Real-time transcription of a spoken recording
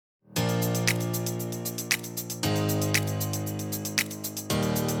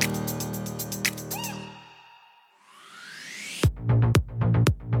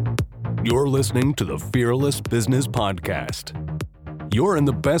You're listening to the Fearless Business Podcast. You're in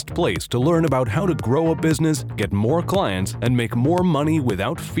the best place to learn about how to grow a business, get more clients, and make more money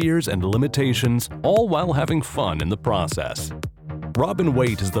without fears and limitations, all while having fun in the process. Robin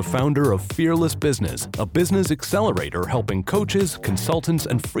Waite is the founder of Fearless Business, a business accelerator helping coaches, consultants,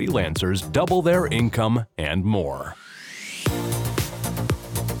 and freelancers double their income and more.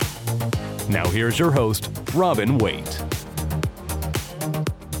 Now here's your host, Robin Waite.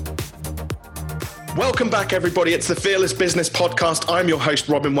 Welcome back, everybody. It's the Fearless Business Podcast. I'm your host,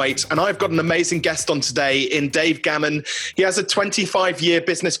 Robin Waite, and I've got an amazing guest on today in Dave Gammon. He has a 25-year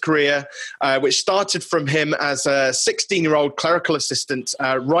business career, which started from him as a 16-year-old clerical assistant,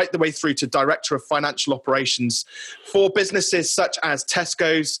 right the way through to director of financial operations for businesses such as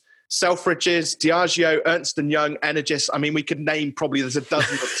Tesco's, Selfridges, Diageo, Ernst & Young, Energis. I mean, we could name probably there's a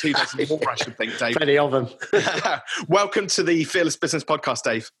dozen or 2 dozen more, I should think, Dave. Plenty of them. Welcome to the Fearless Business Podcast,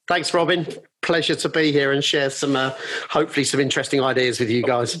 Dave. Thanks, Robin. Pleasure to be here and share some, hopefully some interesting ideas with you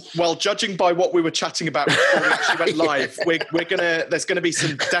guys. Well, judging by what we were chatting about before we actually went live, there's gonna be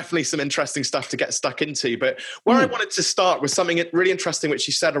definitely some interesting stuff to get stuck into. But where I wanted to start was something really interesting, which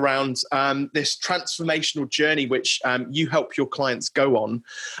you said around this transformational journey, which you help your clients go on.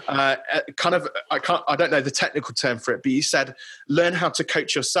 I don't know the technical term for it, but you said learn how to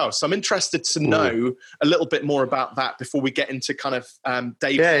coach yourself. So I'm interested to know a little bit more about that before we get into kind of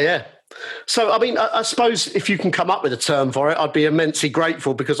Dave. Yeah. So, I mean, I suppose if you can come up with a term for it, I'd be immensely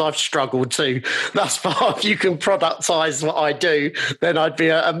grateful because I've struggled to thus far. If you can productize what I do, then I'd be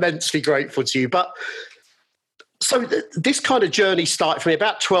immensely grateful to you. But so this kind of journey started for me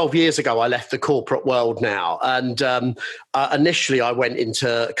about 12 years ago. I left the corporate world now. And initially I went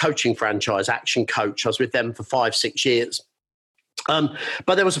into coaching franchise, Action Coach. I was with them for 5-6 years.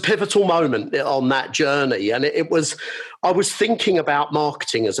 But there was a pivotal moment on that journey, and I was thinking about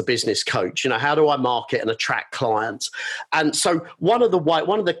marketing as a business coach. You know, how do I market and attract clients? And so one of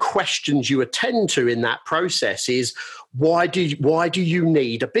the questions you attend to in that process is why do you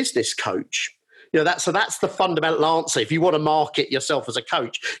need a business coach? You know, that's the fundamental answer. If you want to market yourself as a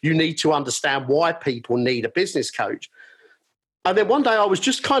coach, you need to understand why people need a business coach. And then one day I was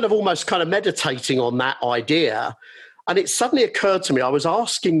just almost meditating on that idea. And it suddenly occurred to me, I was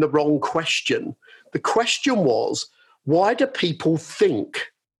asking the wrong question. The question was, why do people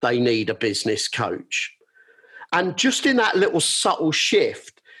think they need a business coach? And just in that little subtle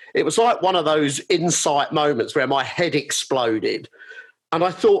shift, it was like one of those insight moments where my head exploded. And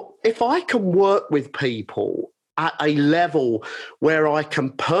I thought, if I can work with people at a level where I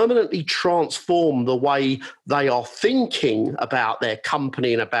can permanently transform the way they are thinking about their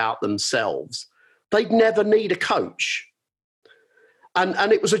company and about themselves, they'd never need a coach.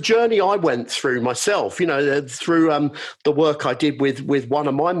 And it was a journey I went through myself, you know, through the work I did with one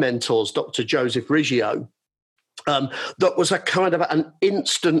of my mentors, Dr. Joseph Riggio. That was a kind of an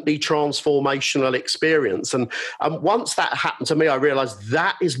instantly transformational experience. And once that happened to me, I realized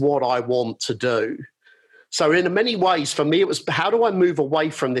that is what I want to do. So in many ways, for me, it was how do I move away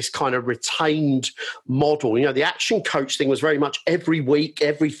from this kind of retained model? You know, the Action Coach thing was very much every week,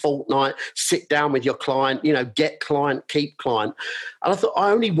 every fortnight, sit down with your client, you know, get client, keep client. And I thought,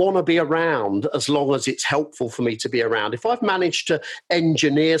 I only want to be around as long as it's helpful for me to be around. If I've managed to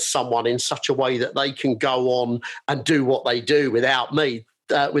engineer someone in such a way that they can go on and do what they do without me,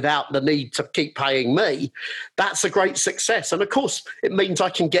 without the need to keep paying me, that's a great success. And of course, it means I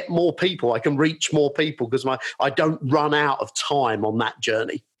can get more people. I can reach more people because I don't run out of time on that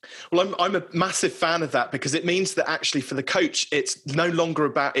journey. Well, I'm a massive fan of that because it means that actually for the coach, it's no longer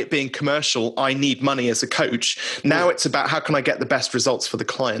about it being commercial. I need money as a coach. Now it's about how can I get the best results for the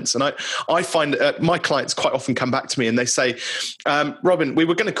clients? And I find my clients quite often come back to me and they say, Robin, we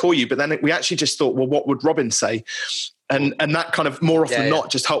were going to call you, but then we actually just thought, well, what would Robin say? And that kind of more often than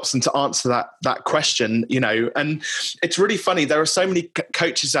not just helps them to answer that question, you know. And it's really funny. There are so many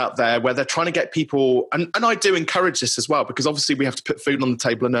coaches out there where they're trying to get people, and I do encourage this as well, because obviously we have to put food on the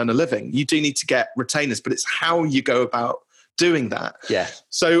table and earn a living. You do need to get retainers, but it's how you go about doing that. Yeah.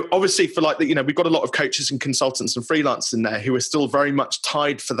 So obviously for we've got a lot of coaches and consultants and freelancers in there who are still very much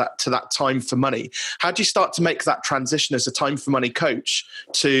tied to that time for money. How do you start to make that transition as a time for money coach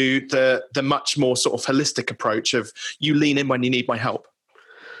to the much more sort of holistic approach of you lean in when you need my help?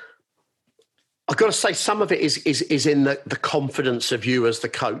 I've got to say some of it is in the confidence of you as the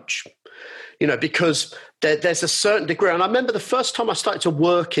coach, you know, because there's a certain degree. And I remember the first time I started to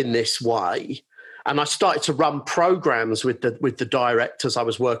work in this way, and I started to run programs with the directors I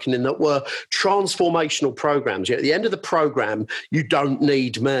was working in that were transformational programs. At the end of the program, you don't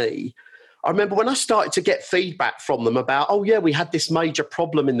need me. I remember when I started to get feedback from them about, oh yeah, we had this major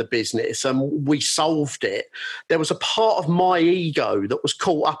problem in the business and we solved it. There was a part of my ego that was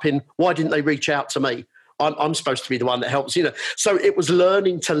caught up in, why didn't they reach out to me? I'm supposed to be the one that helps, So it was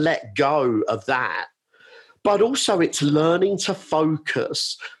learning to let go of that. But also it's learning to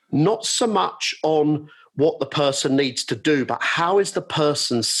focus not so much on what the person needs to do, but how is the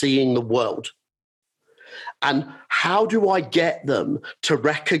person seeing the world? And how do I get them to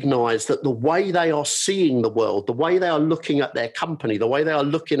recognize that the way they are seeing the world, the way they are looking at their company, the way they are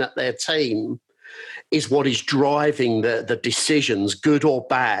looking at their team is what is driving the decisions, good or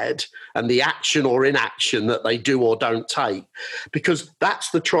bad, and the action or inaction that they do or don't take? Because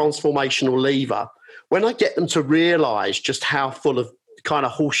that's the transformational lever. When I get them to realize just how full of kind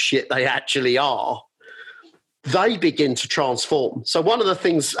of horse shit they actually are, they begin to transform. So one of the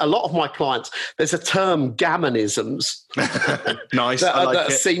things, a lot of my clients, there's a term, Gammonisms. Nice.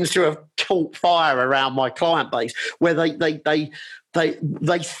 that seems to have caught fire around my client base, where they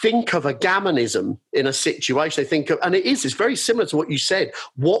think of a Gammonism in a situation. They think of, and it's very similar to what you said.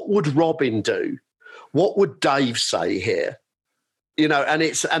 What would Robin do? What would Dave say here? I'm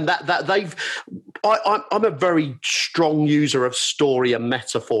a very strong user of story and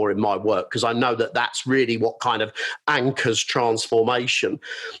metaphor in my work, because I know that that's really what kind of anchors transformation.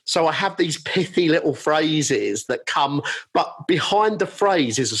 So I have these pithy little phrases that come, but behind the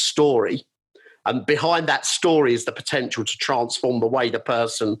phrase is a story. And behind that story is the potential to transform the way the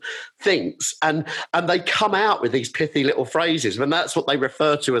person thinks. And they come out with these pithy little phrases, and that's what they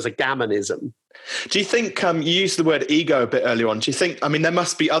refer to as a Gammonism. Do you think you used the word ego a bit earlier on? Do you think, there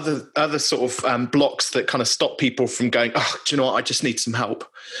must be other sort of blocks that kind of stop people from going, oh, do you know what? I just need some help.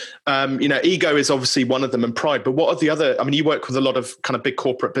 Ego is obviously one of them, and pride. But what are the other? you work with a lot of kind of big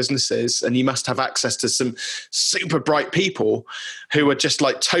corporate businesses, and you must have access to some super bright people who are just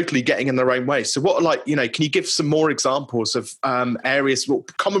like totally getting in their own way. So what are can you give some more examples of areas,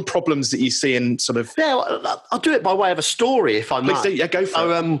 common problems that you see in sort of? Yeah, I'll do it by way of a story, if I may. Please do. Yeah, go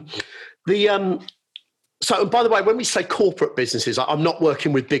for it. So, by the way, when we say corporate businesses, I'm not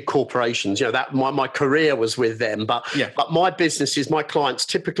working with big corporations. That my career was with them, but my businesses, my clients,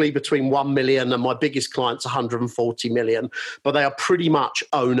 typically between 1 million, and my biggest clients 140 million. But they are pretty much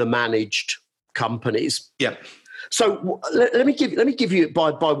owner-managed companies. Yeah. So let me give you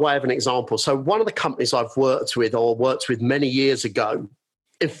by way of an example. So one of the companies I've worked with many years ago,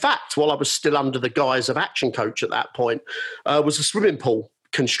 in fact, while I was still under the guise of Action Coach at that point, was a swimming pool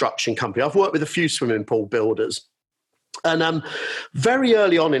construction company. I've worked with a few swimming pool builders. And very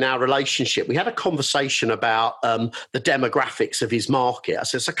early on in our relationship, we had a conversation about the demographics of his market. I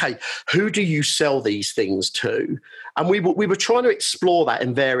said, okay, who do you sell these things to? And we were trying to explore that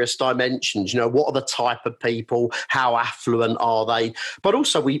in various dimensions. What are the type of people? How affluent are they? But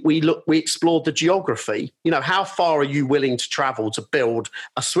also we explored the geography. How far are you willing to travel to build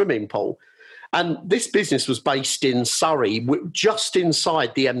a swimming pool? And this business was based in Surrey, just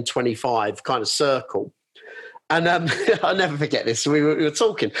inside the M25 kind of circle. And I'll never forget this. We were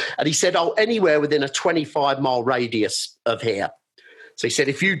talking, and he said, oh, anywhere within a 25-mile radius of here. So he said,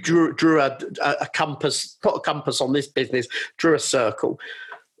 if you drew a compass, put a compass on this business, drew a circle.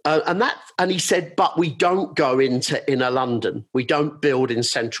 And he said, but we don't go into inner London. We don't build in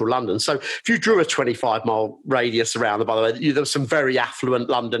central London. So if you drew a 25-mile radius around, by the way, there were some very affluent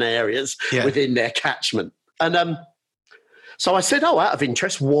London areas within their catchment. And so I said, oh, out of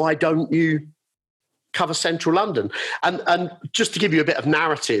interest, why don't you cover central London? And just to give you a bit of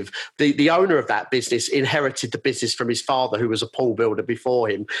narrative, the owner of that business inherited the business from his father, who was a pool builder before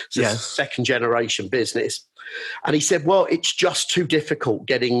him. So it's a second generation business. And he said, well, it's just too difficult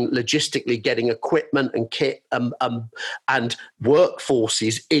logistically getting equipment and kit and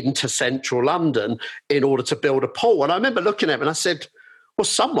workforces into central London in order to build a pool. And I remember looking at him and I said, well,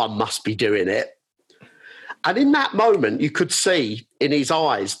 someone must be doing it. And in that moment, you could see in his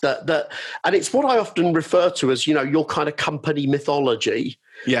eyes that, and it's what I often refer to as, your kind of company mythology.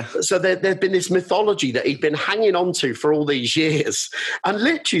 Yeah. So there'd been this mythology that he'd been hanging on to for all these years. And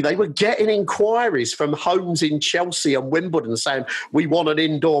literally, they were getting inquiries from homes in Chelsea and Wimbledon saying, we want an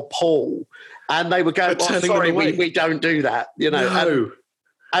indoor pool. And they were going, well, sorry, we don't do that. No.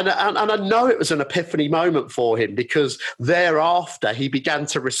 And I know it was an epiphany moment for him, because thereafter he began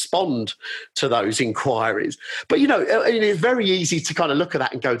to respond to those inquiries. But, it's very easy to kind of look at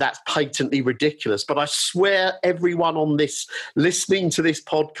that and go, that's patently ridiculous. But I swear everyone on this, listening to this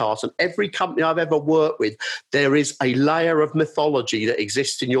podcast, and every company I've ever worked with, there is a layer of mythology that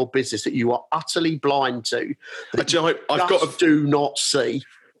exists in your business that you are utterly blind to, that do not see.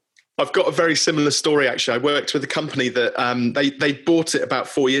 I've got a very similar story, actually. I worked with a company that they bought it about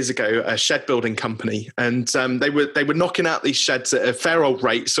 4 years ago, a shed building company. And they were knocking out these sheds at a fair old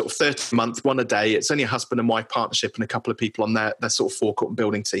rate, sort of 30 a month, one a day. It's only a husband and wife partnership and a couple of people on their sort of forecourt and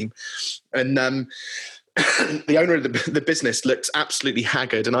building team. And the owner of the business looked absolutely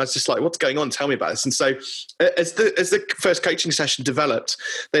haggard, and I was just like, what's going on? Tell me about this. And so as the first coaching session developed,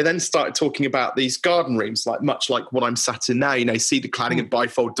 they then started talking about these garden rooms, like much like what I'm sat in now, cedar cladding and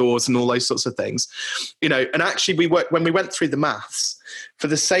bifold doors and all those sorts of things, and actually when we went through the maths, for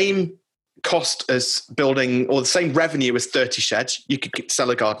the same cost as building, or the same revenue as 30 sheds, you could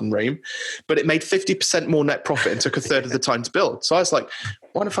sell a garden room, but it made 50% more net profit and took a third of the time to build. So I was like,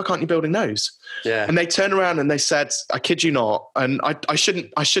 why the fuck aren't you building those? Yeah. And they turned around and they said, I kid you not, and I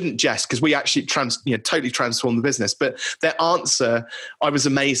shouldn't jest, because we actually totally transformed the business. But their answer, I was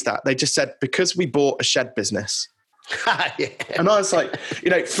amazed at. They just said, because we bought a shed business. Yeah. And I was like,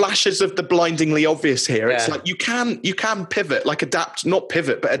 flashes of the blindingly obvious here. Yeah. It's like you can pivot, like adapt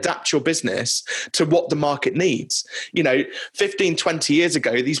your business to what the market needs. 15, 20 years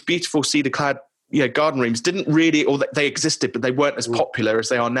ago, these beautiful cedar clad garden rooms didn't really, or they existed, but they weren't as popular as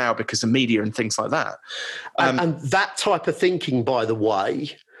they are now because of media and things like that. And that type of thinking, by the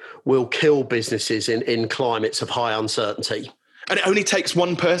way, will kill businesses in climates of high uncertainty. And it only takes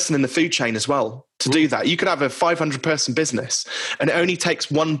one person in the food chain as well to do that. You could have a 500-person business, and it only takes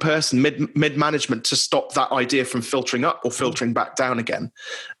one person mid-management to stop that idea from filtering up or filtering back down again.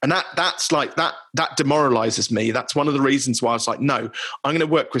 And that demoralizes me. That's one of the reasons why I was like, no, I'm going to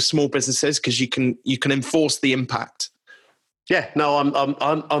work with small businesses, because you can enforce the impact. Yeah, no,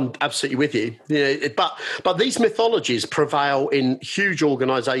 I'm absolutely with you. But these mythologies prevail in huge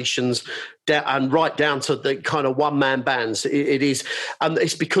organisations, and right down to the kind of one-man bands. It is, and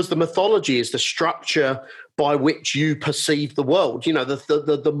it's because the mythology is the structure by which you perceive the world.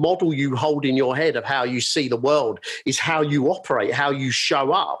 The model you hold in your head of how you see the world is how you operate, how you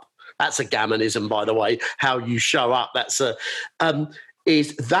show up. That's a Gammonism, by the way. How you show up.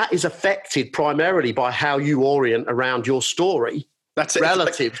 Is affected primarily by how you orient around your story. That's it.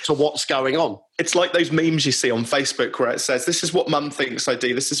 Relative to what's going on. It's like those memes you see on Facebook where it says, this is what mum thinks I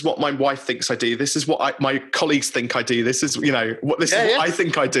do. This is what my wife thinks I do. This is what my colleagues think I do. This is, what I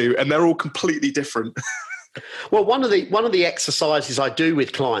think I do. And they're all completely different. Well, one of the exercises I do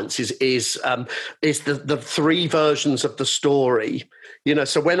with clients is the three versions of the story.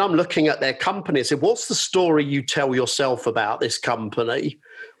 So when I'm looking at their company, I say, what's the story you tell yourself about this company?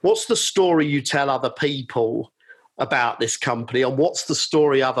 What's the story you tell other people about this company? And what's the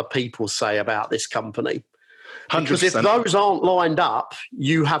story other people say about this company? 100%. Because if those aren't lined up,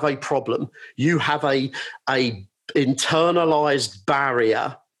 you have a problem. You have a internalized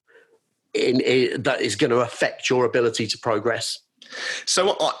barrier that is going to affect your ability to progress.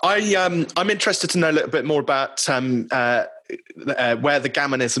 So I'm interested to know a little bit more about where the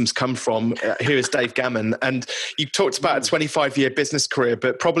Gammonisms come from. Who is Dave Gammon? And you talked about a 25-year business career,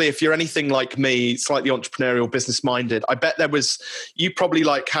 but probably if you're anything like me, slightly entrepreneurial, business-minded, I bet you probably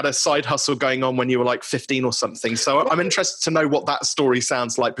had a side hustle going on when you were 15 or something. So I'm interested to know what that story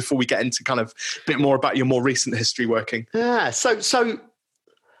sounds like before we get into kind of a bit more about your more recent history working. Yeah, so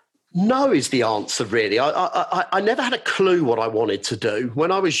no is the answer, really. I never had a clue what I wanted to do.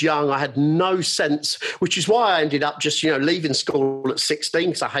 When I was young, I had no sense, which is why I ended up just, leaving school at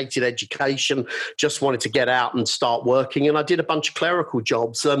 16 because I hated education, just wanted to get out and start working. And I did a bunch of clerical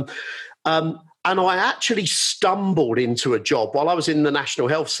jobs. And I actually stumbled into a job while I was in the National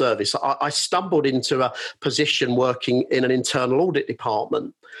Health Service. I stumbled into a position working in an internal audit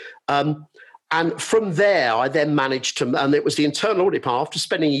department. And from there, I then managed to, and it was the internal audit part. After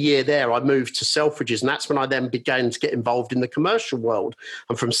spending a year there, I moved to Selfridges, and that's when I then began to get involved in the commercial world.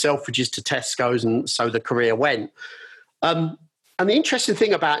 And from Selfridges to Tesco's, and so the career went. And the interesting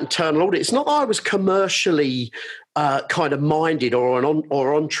thing about internal audit, it's not that I was commercially kind of minded or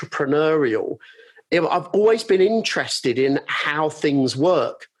entrepreneurial. I've always been interested in how things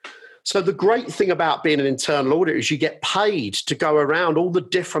work. So the great thing about being an internal auditor is you get paid to go around all the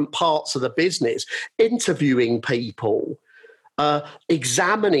different parts of the business, interviewing people,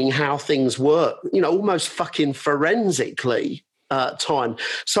 examining how things work, almost fucking forensically time.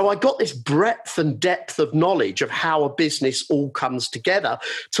 So I got this breadth and depth of knowledge of how a business all comes together,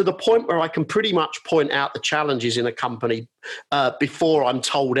 to the point where I can pretty much point out the challenges in a company before I'm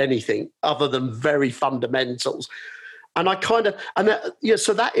told anything other than very fundamentals. And I kind of,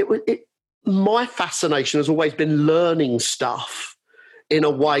 my fascination has always been learning stuff in a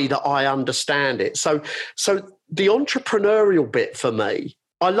way that I understand it. So the entrepreneurial bit for me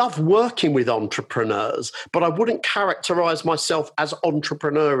I love working with entrepreneurs, but I wouldn't characterize myself as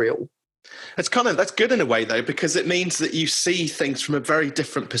entrepreneurial. That's good in a way though, because it means that you see things from a very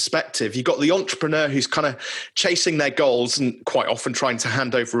different perspective. You've got the entrepreneur who's kind of chasing their goals and quite often trying to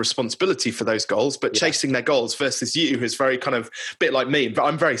hand over responsibility for those goals, but chasing their goals, versus you, who's very kind of a bit like me, but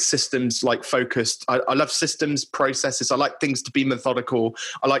I'm very systems like focused. I love systems, processes. I like things to be methodical.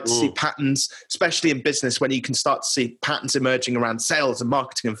 I like to see patterns, especially in business, when you can start to see patterns emerging around sales and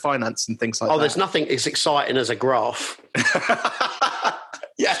marketing and finance and things like that. There's nothing as exciting as a graph.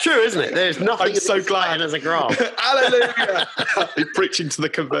 Yeah, it's true, isn't it? There's nothing so glad as a graph. Hallelujah. You're preaching to the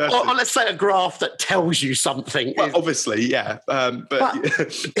converted. Or let's say a graph that tells you something. Well, obviously, yeah. But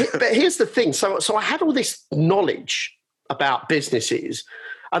here's the thing. So I had all this knowledge about businesses,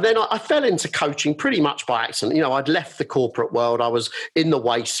 and then I fell into coaching pretty much by accident. You know, I'd left the corporate world. I was in the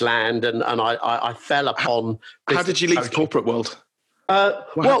wasteland, and I fell upon. How did you leave the corporate world?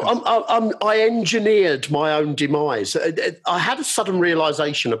 I engineered my own demise. I had a sudden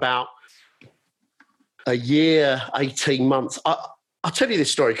realization about a year, 18 months. I'll tell you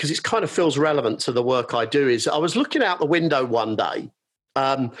this story because it kind of feels relevant to the work I do. Is I was looking out the window one day,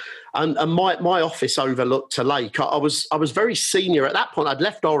 and my office overlooked a lake. I was very senior at that point. I'd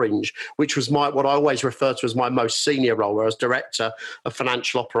left Orange, which was what I always refer to as my most senior role, where I was director of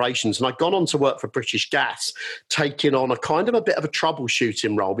financial operations, and I'd gone on to work for British Gas, taking on a kind of a bit of a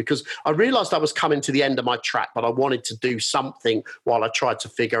troubleshooting role because I realised I was coming to the end of my track, but I wanted to do something while I tried to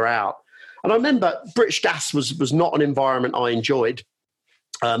figure out. And I remember British Gas was not an environment I enjoyed.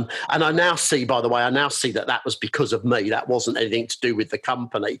 And I now see, by the way, that was because of me. That wasn't anything to do with the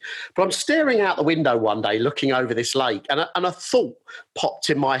company. But I'm staring out the window one day, looking over this lake, and a thought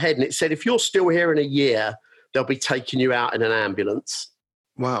popped in my head, and it said, if you're still here in a year, they'll be taking you out in an ambulance.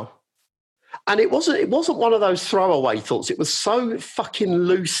 Wow. And it wasn't one of those throwaway thoughts. It was so fucking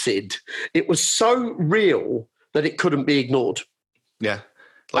lucid. It was so real that it couldn't be ignored. Yeah.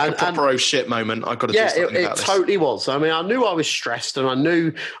 Like a proper oh shit moment. I've got to do something about this. Yeah, it totally was. I mean, I knew I was stressed, and I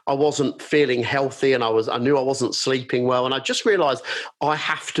knew I wasn't feeling healthy, and I knew I wasn't sleeping well, and I just realised I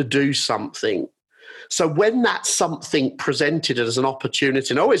have to do something. So when that something presented as an opportunity,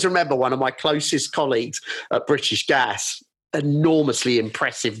 and I always remember one of my closest colleagues at British Gas, enormously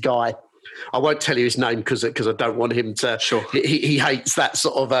impressive guy. I won't tell you his name because I don't want him to. Sure. He hates that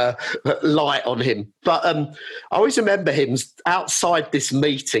sort of light on him. But I always remember him outside this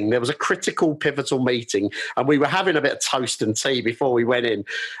meeting. There was a critical, pivotal meeting, and we were having a bit of toast and tea before we went in.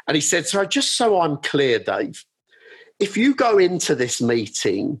 And he said, "So just so I'm clear, Dave, if you go into this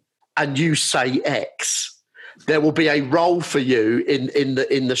meeting and you say X, there will be a role for you in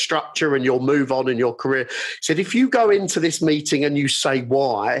the structure, and you'll move on in your career." He said, "If you go into this meeting and you say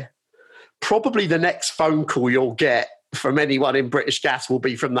Y, probably the next phone call you'll get from anyone in British Gas will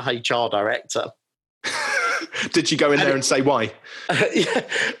be from the HR director." Did you go in there and say why? Yeah,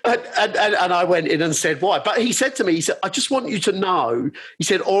 and I went in and said why. But he said to me, he said, "I just want you to know," he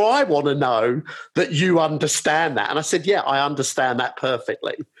said, "or I want to know that you understand that." And I said, "Yeah, I understand that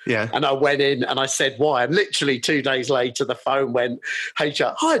perfectly." Yeah. And I went in and I said why. And literally 2 days later, the phone went,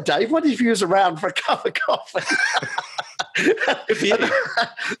 "HR, hi, Dave, what if you was around for a cup of coffee?"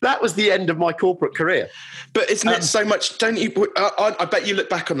 That was the end of my corporate career. But isn't it so much, don't you, I bet you look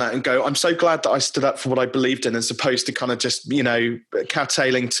back on that and go, I'm so glad that I stood up for what I believed in, as opposed to kind of just,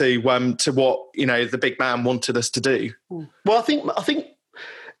 kowtailing to what, the big man wanted us to do. Well, I think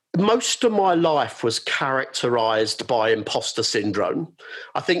most of my life was characterized by imposter syndrome.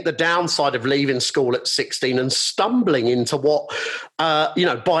 I think the downside of leaving school at 16 and stumbling into what,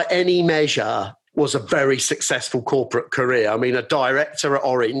 by any measure, was a very successful corporate career. I mean, a director at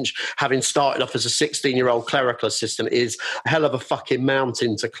Orange, having started off as a 16-year-old clerical assistant, is a hell of a fucking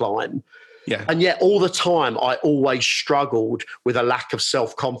mountain to climb. Yeah. And yet all the time, I always struggled with a lack of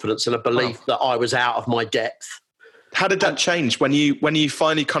self-confidence and a belief that I was out of my depth. How did that change when you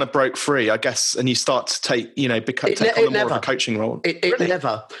finally kind of broke free, I guess, and you start to take on more of a coaching role? It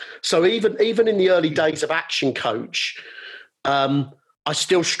never. So even in the early days of Action Coach, I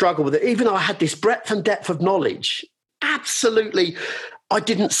still struggle with it. Even though I had this breadth and depth of knowledge, absolutely, I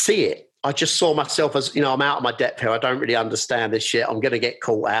didn't see it. I just saw myself as, I'm out of my depth here. I don't really understand this shit. I'm going to get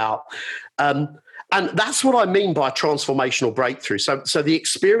caught out. And that's what I mean by transformational breakthrough. So the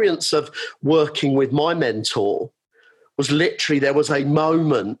experience of working with my mentor was literally, there was a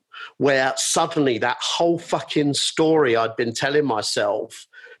moment where suddenly that whole fucking story I'd been telling myself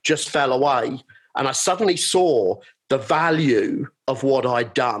just fell away. And I suddenly saw the value of what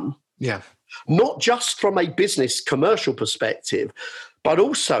I'd done. Yeah. Not just from a business commercial perspective, but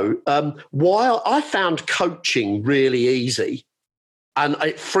also while I found coaching really easy, And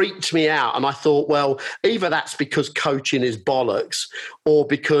it freaked me out. And I thought, well, either that's because coaching is bollocks or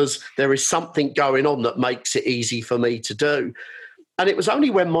because there is something going on that makes it easy for me to do. And it was only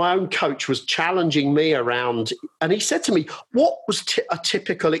when my own coach was challenging me around, and he said to me, what was a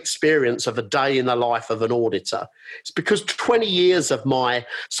typical experience of a day in the life of an auditor? It's because 20 years of my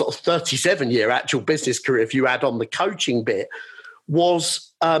sort of 37-year actual business career, if you add on the coaching bit,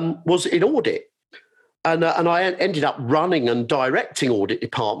 was in audit. And I ended up running and directing audit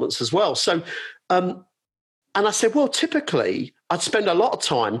departments as well. So, and I said, well, typically I'd spend a lot of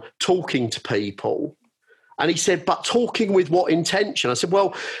time talking to people. And he said, but talking with what intention? I said,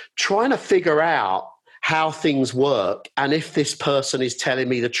 well, trying to figure out how things work and if this person is telling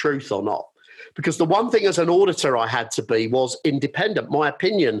me the truth or not. Because the one thing as an auditor I had to be was independent. My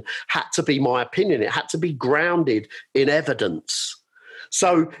opinion had to be my opinion. It had to be grounded in evidence.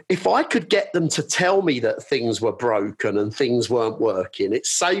 So if I could get them to tell me that things were broken and things weren't working, it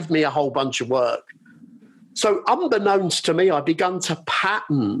saved me a whole bunch of work. So unbeknownst to me, I began to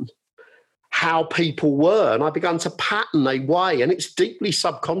pattern how people were, and I began to pattern a way, and it's deeply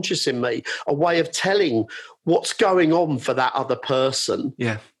subconscious in me, a way of telling what's going on for that other person.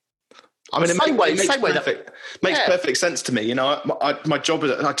 Yeah. I mean, it makes perfect sense to me. You know, my job,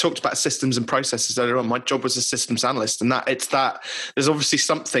 I talked about systems and processes earlier on. My job was a systems analyst, and there's obviously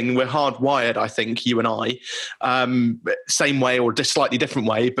something, we're hardwired, I think, you and I, same way or slightly different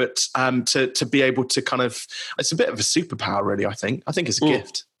way, but to be able to kind of, it's a bit of a superpower, really, I think. I think it's a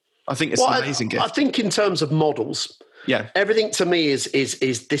gift. I think it's an amazing gift. I think in terms of models, everything to me is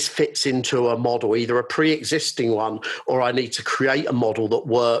this fits into a model, either a pre-existing one or I need to create a model that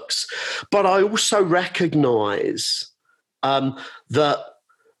works. But I also recognize that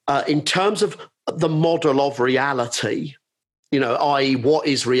in terms of the model of reality, you know, i.e. what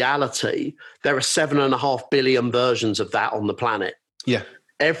is reality, there are 7.5 billion versions of that on the planet. Yeah.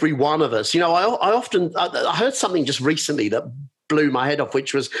 Every one of us. You know, I heard something just recently that blew my head off,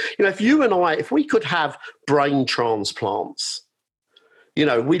 which was, you know, if you and I, if we could have brain transplants, you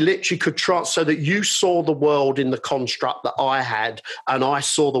know, we literally could so that you saw the world in the construct that I had and I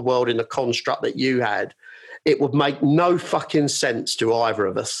saw the world in the construct that you had, it would make no fucking sense to either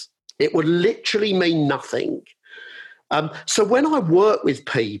of us. It would literally mean nothing. So when I work with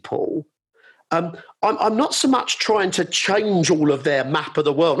people, I'm not so much trying to change all of their map of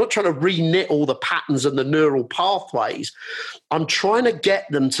the world, I'm not trying to re-knit all the patterns and the neural pathways. I'm trying to get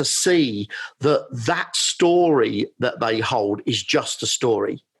them to see that story that they hold is just a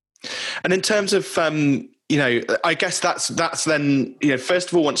story. And in terms of, you know, I guess that's then, you know, first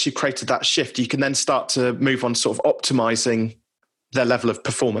of all, once you've created that shift, you can then start to move on sort of optimizing their level of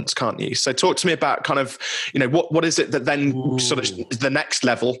performance, can't you? So talk to me about kind of, you know, what is it that then sort of is the next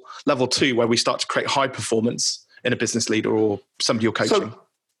level 2, where we start to create high performance in a business leader or somebody you're coaching?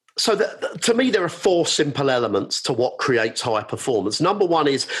 So to me, there are 4 simple elements to what creates high performance. Number one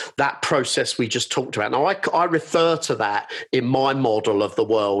is that process we just talked about. Now, I refer to that in my model of the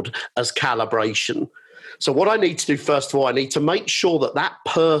world as calibration. So what I need to do, first of all, I need to make sure that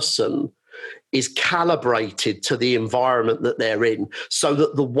person is calibrated to the environment that they're in, so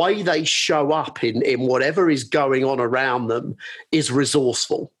that the way they show up in whatever is going on around them is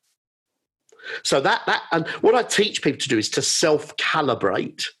resourceful. So and what I teach people to do is to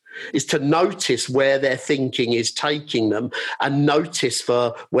self-calibrate, is to notice where their thinking is taking them and notice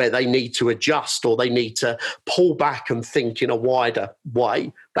for where they need to adjust or they need to pull back and think in a wider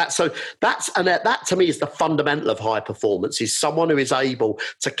way. That to me is the fundamental of high performance, is someone who is able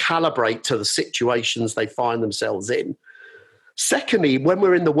to calibrate to the situations they find themselves in. Secondly, when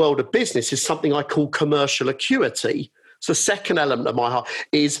we're in the world of business, is something I call commercial acuity. So the second element of my heart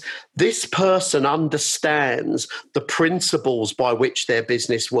is this person understands the principles by which their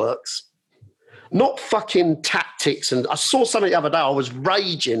business works. Not fucking tactics. And I saw something the other day, I was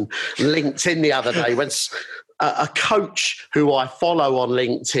raging LinkedIn the other day when a coach who I follow on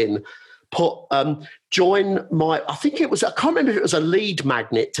LinkedIn put, join my, I can't remember if it was a lead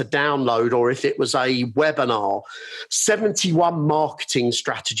magnet to download or if it was a webinar, 71 marketing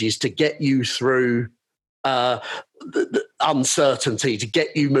strategies to get you through the uncertainty, to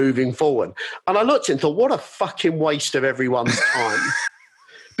get you moving forward. And I looked and thought, what a fucking waste of everyone's time.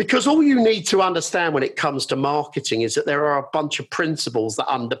 Because all you need to understand when it comes to marketing is that there are a bunch of principles that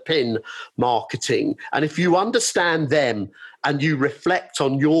underpin marketing. And if you understand them and you reflect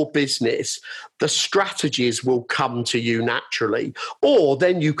on your business, the strategies will come to you naturally. Or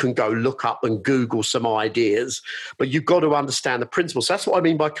then you can go look up and Google some ideas, but you've got to understand the principles. So that's what I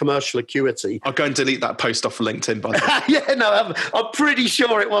mean by commercial acuity. I'll go and delete that post off of LinkedIn, by the way. Yeah, no, I'm pretty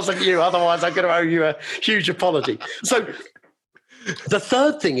sure it wasn't you. Otherwise, I'm going to owe you a huge apology. The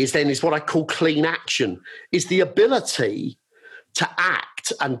third thing is what I call clean action, is the ability to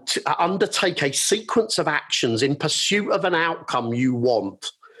act and to undertake a sequence of actions in pursuit of an outcome you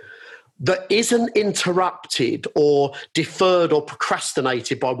want that isn't interrupted or deferred or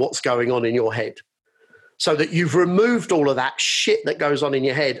procrastinated by what's going on in your head. So that you've removed all of that shit that goes on in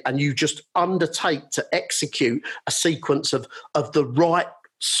your head and you just undertake to execute a sequence of the right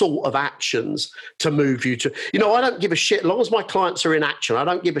sort of actions to move you to, I don't give a shit as long as my clients are in action. I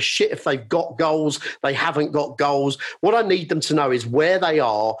don't give a shit if they've got goals, they haven't got goals. What I need them to know is where they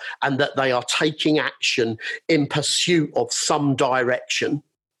are and that they are taking action in pursuit of some direction.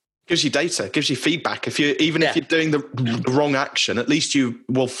 Gives you data, gives you feedback. If you're doing the wrong action, at least you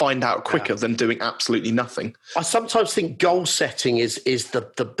will find out quicker than doing absolutely nothing. I sometimes think goal setting is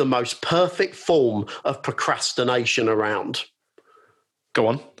the most perfect form of procrastination around. Go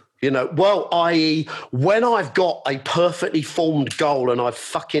on. I.e., when I've got a perfectly formed goal and I've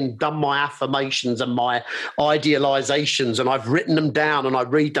fucking done my affirmations and my idealizations and I've written them down and I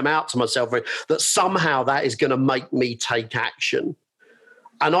read them out to myself, that somehow that is going to make me take action.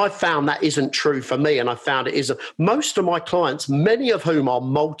 And I found that isn't true for me. And I found it isn't. Most of my clients, many of whom are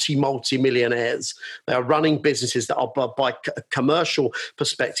multi-millionaires, they are running businesses that are, by a commercial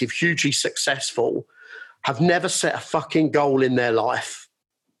perspective, hugely successful, have never set a fucking goal in their life.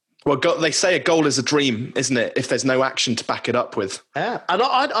 Well, they say a goal is a dream, isn't it? If there's no action to back it up with. Yeah. And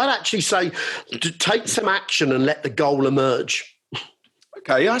I'd actually say to take some action and let the goal emerge.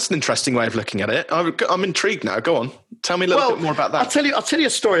 Okay, that's an interesting way of looking at it. I'm intrigued now. Go on. Tell me a little bit more about that. I'll tell you a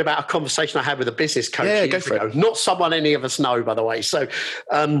story about a conversation I had with a business coach. Yeah, go for it. Not someone any of us know, by the way. So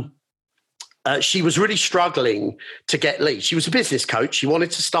she was really struggling to get leads. She was a business coach. She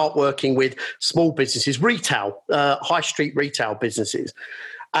wanted to start working with small businesses, retail, high street retail businesses.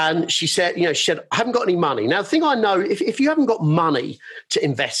 And she said, I haven't got any money. Now, the thing I know, if you haven't got money to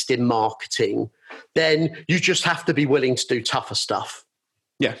invest in marketing, then you just have to be willing to do tougher stuff.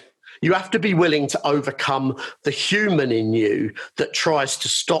 Yeah. You have to be willing to overcome the human in you that tries to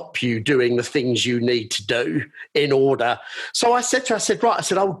stop you doing the things you need to do in order. So I said to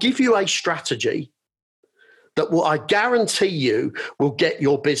her, I'll give you a strategy that I guarantee you will get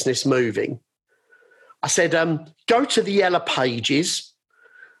your business moving. I said, go to the Yellow Pages,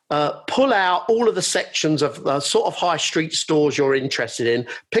 pull out all of the sections of sort of high street stores you're interested in,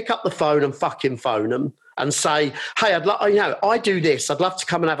 pick up the phone and fucking phone them. And say, hey, I do this. I'd love to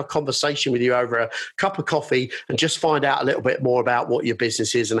come and have a conversation with you over a cup of coffee and just find out a little bit more about what your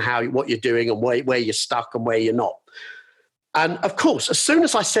business is and what you're doing and where you're stuck and where you're not. And of course, as soon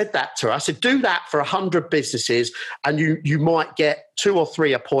as I said that to her, I said, do that for 100 businesses and you might get 2 or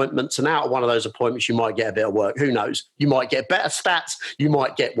 3 appointments. And out of one of those appointments, you might get a bit of work. Who knows? You might get better stats. You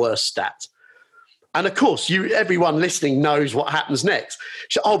might get worse stats. And of course, everyone listening knows what happens next.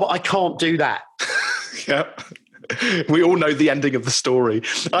 She said, but I can't do that. Yeah. We all know the ending of the story.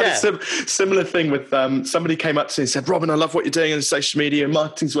 I had a similar thing with somebody came up to me and said, Robin, I love what you're doing on social media.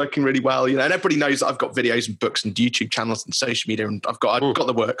 Marketing's working really well. And everybody knows that I've got videos and books and YouTube channels and social media and I've got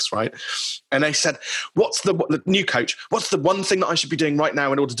the works, right? And they said, what's the new coach? What's the one thing that I should be doing right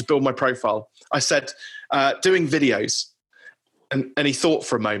now in order to build my profile? I said, doing videos. And he thought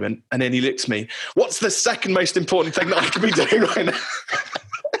for a moment and then he looked at me, what's the second most important thing that I could be doing right now?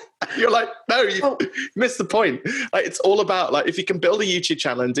 You're like, no, you missed the point. Like, it's all about, like, if you can build a YouTube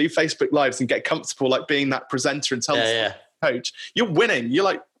channel and do Facebook Lives and get comfortable, like, being that presenter and tell the coach, you're winning. You're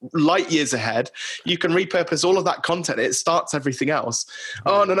like light years ahead. You can repurpose all of that content. It starts everything else.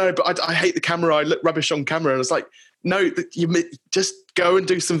 Oh, no, but I hate the camera. I look rubbish on camera. And it's like, no, you just go and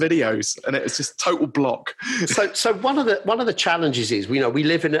do some videos, and it's just total block. So one of the challenges is, we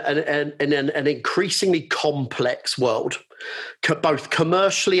live in an increasingly complex world, both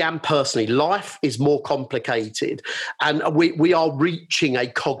commercially and personally. Life is more complicated, and we are reaching a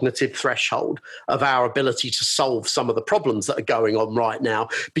cognitive threshold of our ability to solve some of the problems that are going on right now,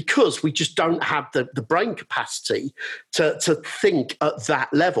 because we just don't have the brain capacity to think at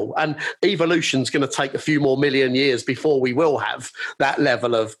that level. And evolution's going to take a few more million years before we will have that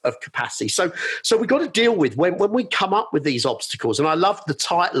level of capacity. So we've got to deal with when we come up with these obstacles. And I love the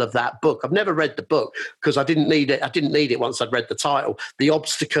title of that book. I've never read the book because I didn't need it. I didn't need it once I'd read the title. The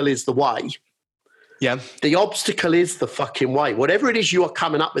obstacle is the way. Yeah. The obstacle is the fucking way. Whatever it is you are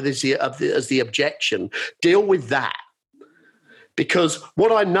coming up with as the objection, deal with that. Because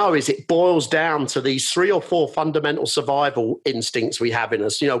what I know is it boils down to these 3 or 4 fundamental survival instincts we have in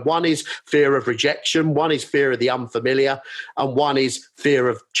us. One is fear of rejection, one is fear of the unfamiliar, and one is fear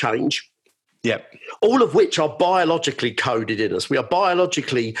of change. Yep. All of which are biologically coded in us. We are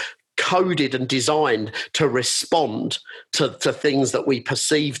biologically coded and designed to respond to things that we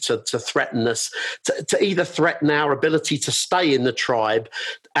perceive to threaten us, to either threaten our ability to stay in the tribe,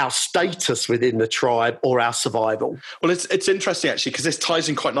 our status within the tribe, or our survival. Well, it's interesting actually, because this ties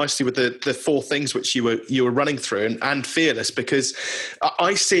in quite nicely with the four things which you were running through, and fearless, because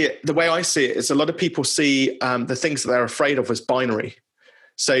I see it, the way I see it is a lot of people see the things that they're afraid of as binary.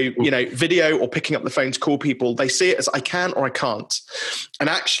 So, video or picking up the phone to call people, they see it as I can or I can't. And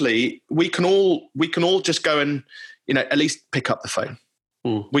actually, we can all just go and, at least pick up the phone.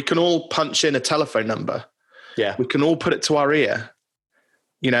 We can all punch in a telephone number. Yeah. We can all put it to our ear.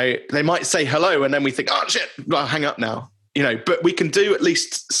 They might say hello and then we think, oh shit, I'll hang up now. But we can do at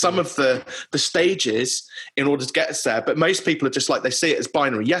least some of the stages in order to get us there. But most people are just like, they see it as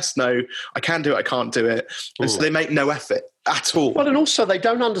binary. Yes, no, I can do it, I can't do it. And so they make no effort at all. Well, and also they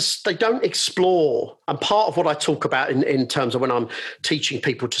don't explore. And part of what I talk about in terms of when I'm teaching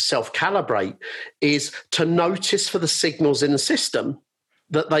people to self-calibrate is to notice for the signals in the system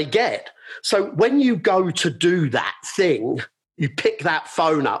that they get. So when you go to do that thing, you pick that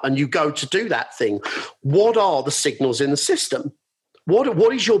phone up and you go to do that thing, what are the signals in the system?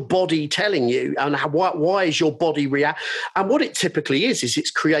 What is your body telling you, and why is your body react? And what it typically is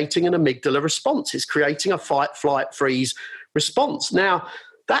it's creating an amygdala response. It's creating a fight, flight, freeze response. Now,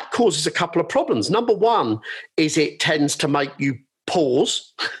 that causes a couple of problems. Number one is it tends to make you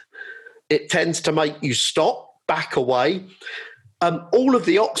pause. It tends to make you stop, back away. All of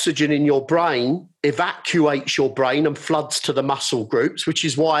the oxygen in your brain evacuates your brain and floods to the muscle groups, which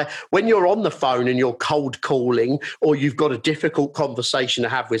is why when you're on the phone and you're cold calling or you've got a difficult conversation to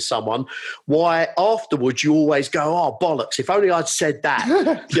have with someone, why afterwards you always go, oh, bollocks, if only I'd said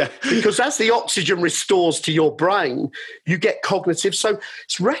that. Yeah. Because as the oxygen restores to your brain, you get cognitive. So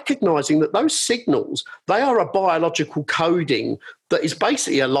it's recognizing that those signals, they are a biological coding that is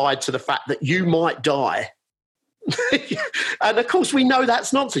basically allied to the fact that you might die. And of course we know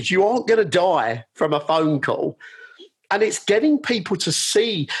that's nonsense. You aren't going to die from a phone call. And it's getting people to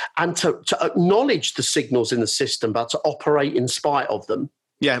see and to acknowledge the signals in the system, but to operate in spite of them.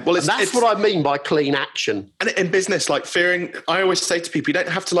 Yeah, well, that's what I mean by clean action. And in business, like fearing, I always say to people, you don't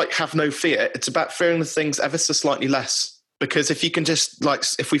have to have no fear. It's about fearing the things ever so slightly less. Because if you can just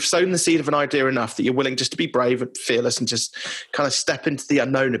if we've sown the seed of an idea enough that you're willing just to be brave and fearless and just kind of step into the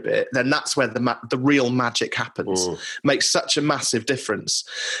unknown a bit, then that's where the real magic happens. Makes such a massive difference.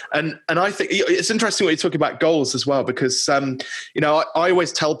 And I think it's interesting what you're talking about goals as well, because, I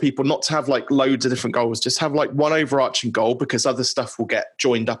always tell people not to have loads of different goals, just have one overarching goal, because other stuff will get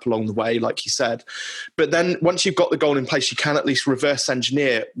joined up along the way, like you said. But then once you've got the goal in place, you can at least reverse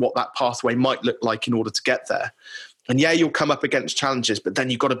engineer what that pathway might look like in order to get there. And yeah, you'll come up against challenges, but then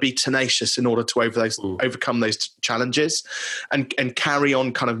you've got to be tenacious in order to overcome those challenges and carry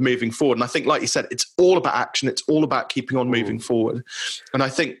on kind of moving forward. And I think, like you said, it's all about action. It's all about keeping on moving forward. And I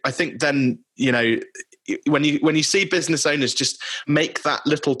think then, when you see business owners just make that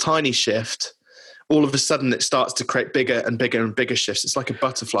little tiny shift, all of a sudden it starts to create bigger and bigger and bigger shifts. It's like a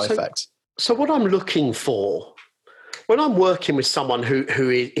butterfly effect. So what I'm looking for, when I'm working with someone who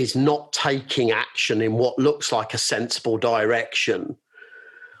is not taking action in what looks like a sensible direction,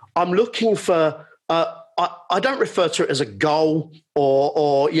 I'm looking for, I don't refer to it as a goal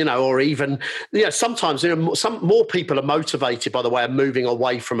or even, sometimes some more people are motivated by the way of moving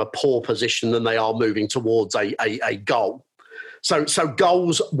away from a poor position than they are moving towards a goal. So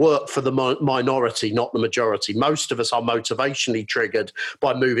goals work for the minority, not the majority. Most of us are motivationally triggered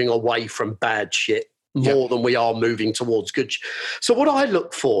by moving away from bad shit more than we are moving towards good. So what I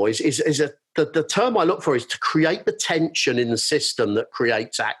look for is the term I look for is to create the tension in the system that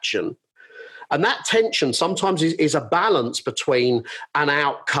creates action. And that tension sometimes is a balance between an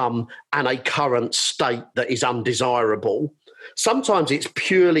outcome and a current state that is undesirable. Sometimes it's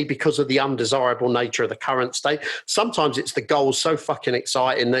purely because of the undesirable nature of the current state. Sometimes it's the goal so fucking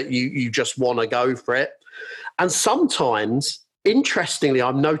exciting that you just want to go for it. And sometimes, interestingly,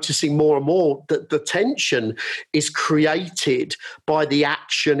 I'm noticing more and more that the tension is created by the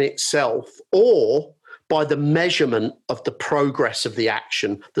action itself or by the measurement of the progress of the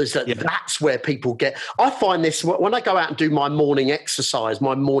action. That's where people get. I find this when I go out and do my morning exercise,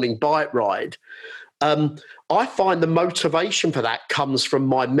 my morning bike ride. I find the motivation for that comes from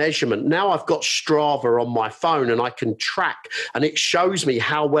my measurement. Now I've got Strava on my phone and I can track, and it shows me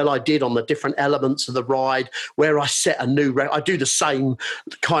how well I did on the different elements of the ride, where I set a new route. I do the same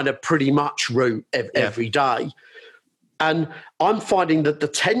kind of pretty much route every day. And I'm finding that the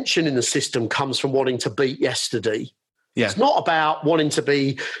tension in the system comes from wanting to beat yesterday. Yeah. It's not about wanting to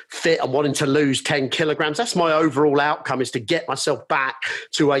be fit and wanting to lose 10 kilograms. That's my overall outcome, is to get myself back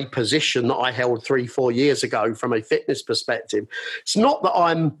to a position that I held 3-4 years ago from a fitness perspective. It's not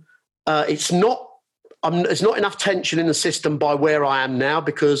that there's not enough tension in the system by where I am now,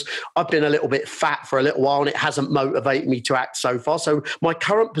 because I've been a little bit fat for a little while and it hasn't motivated me to act so far. So my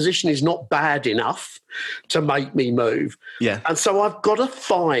current position is not bad enough to make me move. Yeah. And so I've got to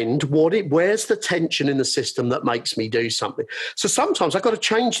find where's the tension in the system that makes me do something. So sometimes I've got to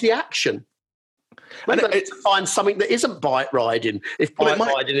change the action. Maybe I need to find something that isn't bike riding, if bike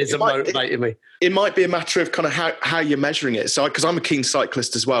riding isn't motivating me. It might be a matter of kind of how you're measuring it. So, because I'm a keen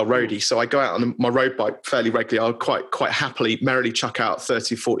cyclist as well, roadie, so I go out on my road bike fairly regularly. I'll quite happily, merrily chuck out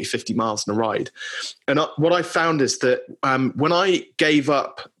 30, 40, 50 miles in a ride. And what I found is that when I gave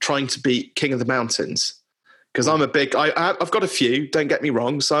up trying to be king of the mountains, because I've got a few, don't get me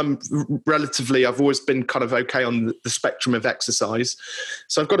wrong. So I've always been kind of okay on the spectrum of exercise.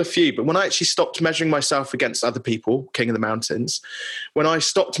 So I've got a few, but when I actually stopped measuring myself against other people, king of the mountains, when I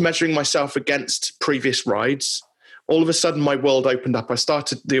stopped measuring myself against previous rides, all of a sudden my world opened up.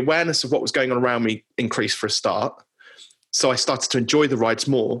 The awareness of what was going on around me increased for a start. So I started to enjoy the rides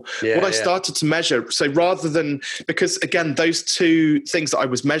more. I started to measure, so rather than, because again, those two things that I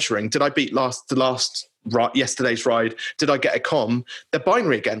was measuring, did I beat yesterday's ride? Did I get a com? They're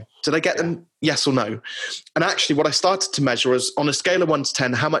binary again. Did I get them? Yes or no? And actually what I started to measure was, on a scale of 1 to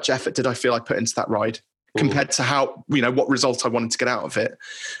 10, how much effort did I feel I put into that ride compared to how, what result I wanted to get out of it.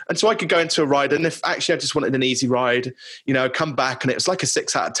 And so I could go into a ride, and if actually I just wanted an easy ride, come back and it was like a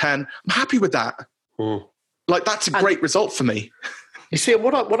 6 out of 10, I'm happy with that. Like, that's a great result for me. You see,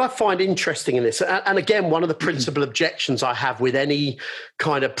 what I find interesting in this, and again, one of the principal objections I have with any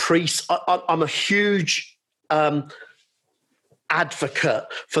kind of I'm a huge advocate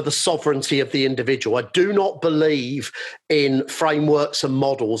for the sovereignty of the individual. I do not believe in frameworks and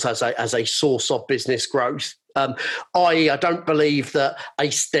models as a source of business growth. I don't believe that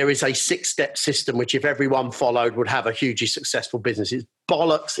there is a 6-step system which, if everyone followed, would have a hugely successful business. It's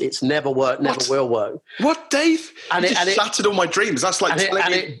bollocks. It's never worked, never will work. What, Dave? And you just shattered all my dreams. That's like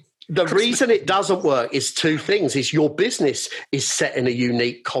the reason it doesn't work is two things. Is your business is set in a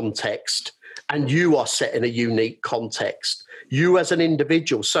unique context, and you are set in a unique context. You as an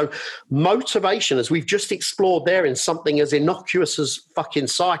individual. So motivation, as we've just explored there, in something as innocuous as fucking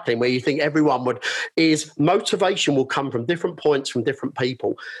cycling, where you think everyone would, is motivation will come from different points from different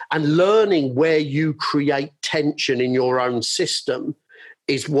people. And learning where you create tension in your own system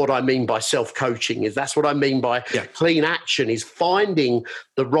is what I mean by self-coaching. That's what I mean by clean action, is finding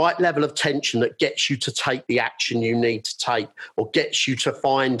the right level of tension that gets you to take the action you need to take, or gets you to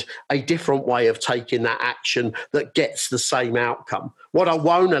find a different way of taking that action that gets the same outcome. What I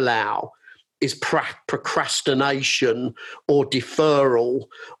won't allow is procrastination or deferral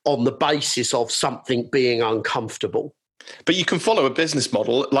on the basis of something being uncomfortable. But you can follow a business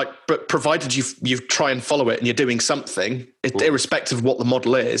model, but provided you try and follow it and you're doing something, irrespective of what the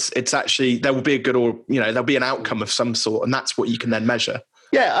model is, it's actually, there will be a good, or there'll be an outcome of some sort, and that's what you can then measure.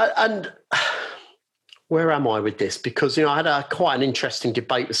 Yeah, and where am I with this? Because I had quite an interesting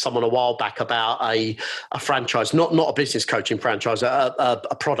debate with someone a while back about a franchise, not a business coaching franchise,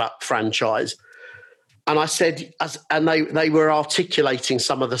 a product franchise. And I said, and they were articulating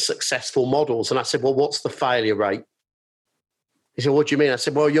some of the successful models, and I said, well, what's the failure rate? He said, what do you mean? I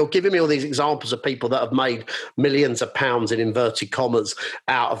said, well, you're giving me all these examples of people that have made millions of pounds in inverted commas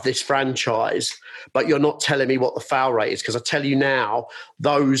out of this franchise, but you're not telling me what the fail rate is. Because I tell you now,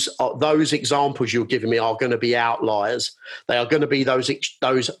 those examples you're giving me are going to be outliers. They are going to be those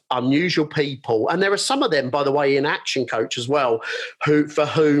unusual people. And there are some of them, by the way, in Action Coach as well, for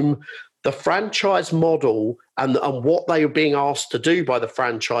whom the franchise model and what they are being asked to do by the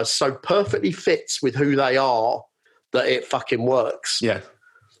franchise so perfectly fits with who they are that it fucking works. Yeah.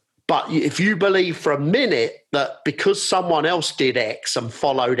 But if you believe for a minute that because someone else did X and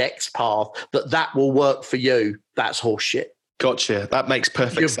followed X path, that will work for you, that's horseshit. Gotcha. That makes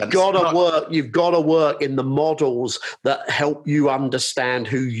perfect sense. You've got to work in the models that help you understand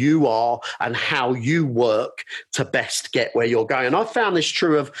who you are and how you work to best get where you're going. And I found this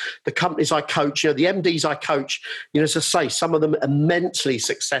true of the companies I coach, the MDs I coach, as I say, some of them immensely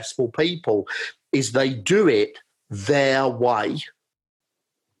successful people, is they do it their way.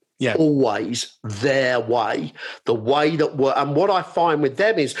 Yeah. Always their way. The way that work. And what I find with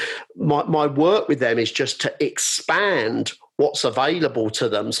them is my work with them is just to expand what's available to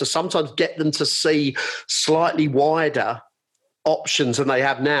them. So sometimes get them to see slightly wider options than they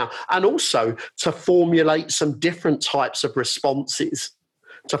have now. And also to formulate some different types of responses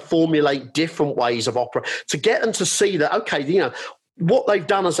to formulate different ways of operating, to get them to see that, okay, what they've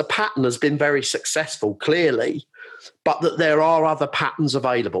done as a pattern has been very successful, clearly, but that there are other patterns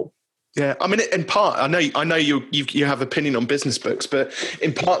available. Yeah, I mean, in part, I know you have opinion on business books, but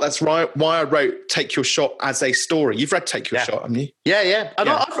in part that's why I wrote "Take Your Shot" as a story. You've read "Take Your Shot," haven't you? Yeah. And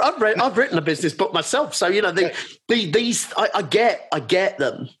I've written a business book myself, so these I get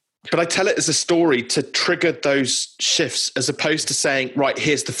them. But I tell it as a story to trigger those shifts, as opposed to saying, right,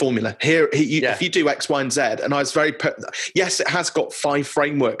 here's the formula. If you do X, Y, and Z. And I was yes, it has got 5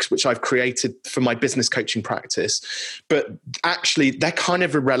 frameworks, which I've created for my business coaching practice, but actually they're kind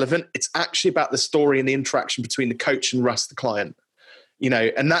of irrelevant. It's actually about the story and the interaction between the coach and Russ, the client.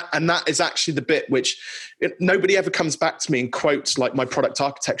 And that is actually the bit which nobody ever comes back to me and quotes like my product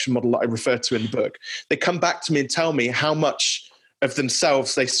architecture model that I refer to in the book. They come back to me and tell me how much of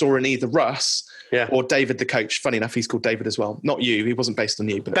themselves they saw in either Russ or David, the coach. Funny enough, he's called David as well. Not you. He wasn't based on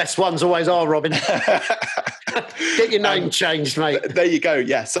you. But best ones always are, Robin. Get your name changed, mate. There you go.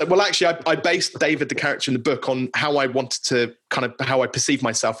 Yeah. So, well, actually, I based David, the character in the book, on how I wanted to how I perceive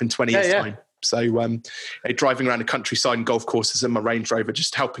myself in 20 years' time. So driving around the countryside and golf courses in my Range Rover,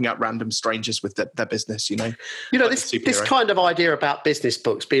 just helping out random strangers with their business, this kind of idea about business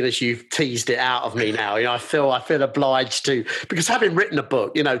books, being as you've teased it out of me now, I feel obliged to, because having written a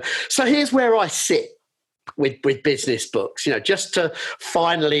book, so here's where I sit with business books, just to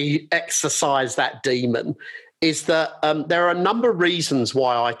finally exercise that demon, is that there are a number of reasons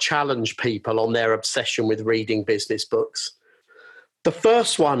why I challenge people on their obsession with reading business books. The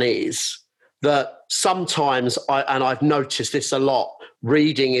first one is that sometimes, I've noticed this a lot,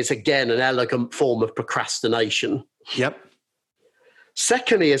 reading is, again, an elegant form of procrastination. Yep.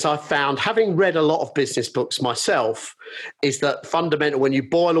 Secondly, as I've found, having read a lot of business books myself, is that fundamental, when you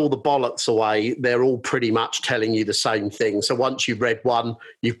boil all the bollocks away, they're all pretty much telling you the same thing. So once you've read one,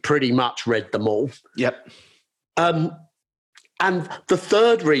 you've pretty much read them all. Yep. And the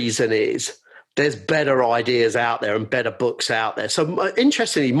third reason is, there's better ideas out there and better books out there. So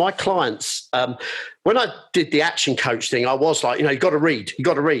interestingly, my clients, when I did the action coach thing, I was like, you've got to read.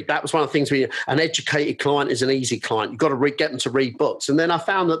 That was one of the things an educated client is an easy client. You've got to get them to read books. And then I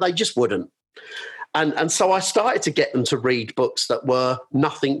found that they just wouldn't. And so I started to get them to read books that were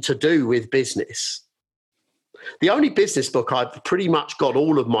nothing to do with business. The only business book I've pretty much got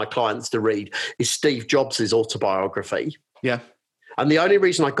all of my clients to read is Steve Jobs' autobiography. Yeah. And the only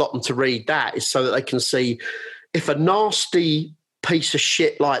reason I got them to read that is so that they can see if a nasty piece of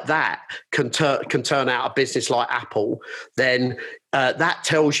shit like that can turn out a business like Apple, then that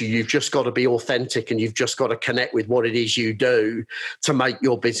tells you've just got to be authentic and you've just got to connect with what it is you do to make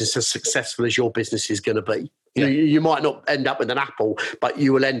your business as successful as your business is going to be. Yeah. You might not end up with an Apple, but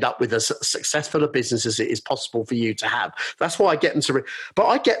you will end up with as successful a business as it is possible for you to have. That's why I get them to read. But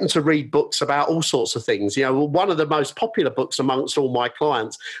I get them to read books about all sorts of things. One of the most popular books amongst all my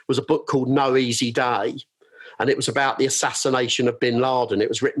clients was a book called No Easy Day. And it was about the assassination of bin Laden. It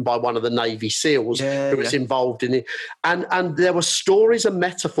was written by one of the Navy SEALs who was involved in it. And there were stories and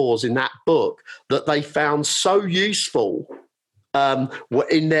metaphors in that book that they found so useful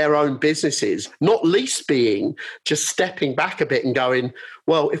in their own businesses, not least being just stepping back a bit and going,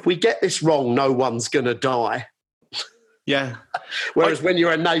 well, if we get this wrong, no one's going to die. Yeah. Whereas when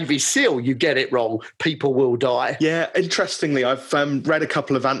you're a Navy SEAL, you get it wrong, people will die. Yeah. Interestingly, I've read a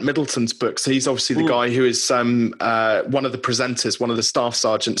couple of Ant Middleton's books. He's obviously the guy who is one of the presenters, one of the staff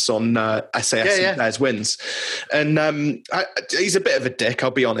sergeants on SAS and Players Wins. And he's a bit of a dick, I'll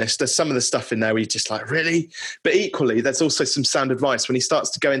be honest. There's some of the stuff in there where you're just like, really? But equally, there's also some sound advice when he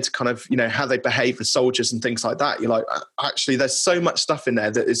starts to go into kind of, how they behave as soldiers and things like that. You're like, actually, there's so much stuff in there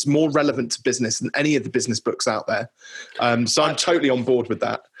that is more relevant to business than any of the business books out there. So I'm totally on board with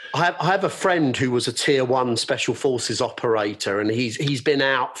that. I have a friend who was a tier 1 special forces operator, and he's been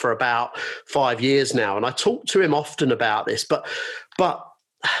out for about 5 years now. And I talk to him often about this, but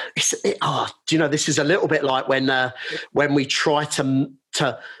this is a little bit like when we try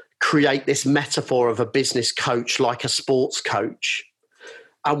to create this metaphor of a business coach like a sports coach.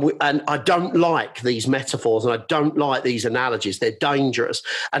 And I don't like these metaphors and I don't like these analogies. They're dangerous.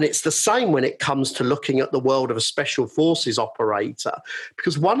 And it's the same when it comes to looking at the world of a special forces operator.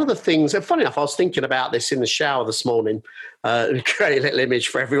 Because one of the things, and funny enough, I was thinking about this in the shower this morning, create a little image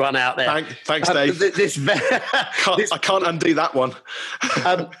for everyone out there. Thanks, Dave. I can't undo that one.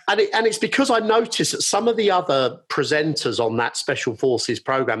 And it's because I noticed that some of the other presenters on that Special Forces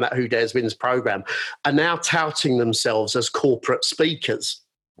program, that Who Dares Wins program, are now touting themselves as corporate speakers.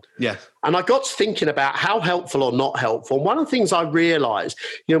 Yeah. And I got thinking about how helpful or not helpful. And one of the things I realized,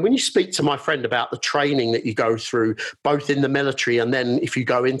 when you speak to my friend about the training that you go through, both in the military and then if you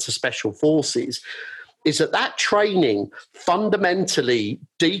go into special forces, is that training fundamentally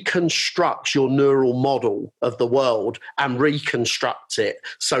deconstructs your neural model of the world and reconstructs it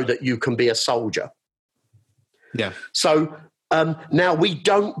so that you can be a soldier. Yeah. So now we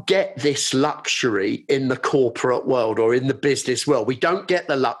don't get this luxury in the corporate world or in the business world. We don't get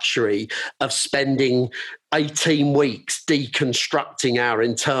the luxury of spending 18 weeks deconstructing our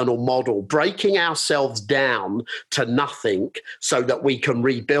internal model, breaking ourselves down to nothing so that we can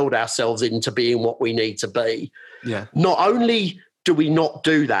rebuild ourselves into being what we need to be. Yeah. Not only do we not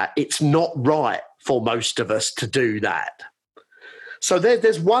do that, it's not right for most of us to do that. So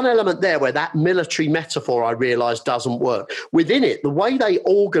there's one element there where that military metaphor I realised doesn't work. Within it, the way they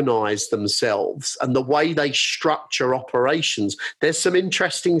organise themselves and the way they structure operations, there's some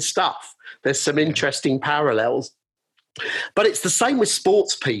interesting stuff. There's some interesting parallels. But it's the same with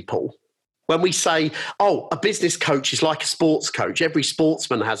sports people. When we say, a business coach is like a sports coach, every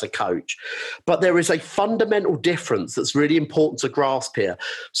sportsman has a coach. But there is a fundamental difference that's really important to grasp here.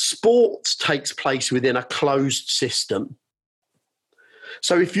 Sports takes place within a closed system.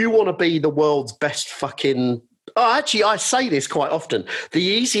 So if you want to be the world's best actually, I say this quite often. The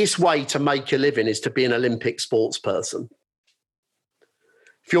easiest way to make a living is to be an Olympic sports person.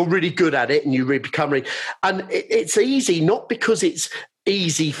 If you're really good at it and you become and it's easy, not because it's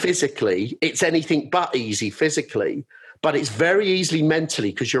easy physically, it's anything but easy physically, but it's very easily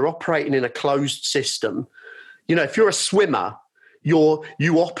mentally because you're operating in a closed system. If you're a swimmer,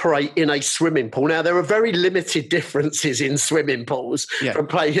 you operate in a swimming pool. Now, there are very limited differences in swimming pools from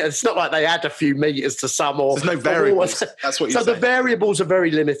playing. It's not like they add a few meters to some. There's no variables. That's what you're saying. So the variables are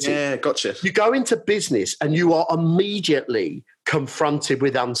very limited. Yeah, gotcha. You go into business and you are immediately confronted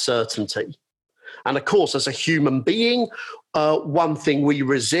with uncertainty. And of course, as a human being, one thing we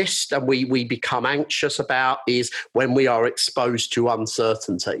resist and we become anxious about is when we are exposed to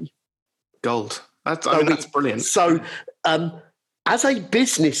uncertainty. Gold. That's brilliant. So, as a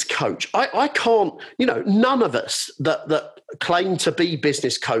business coach, I can't, none of us that claim to be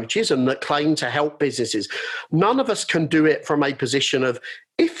business coaches and that claim to help businesses, none of us can do it from a position of,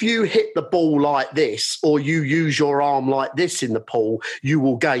 if you hit the ball like this or you use your arm like this in the pool, you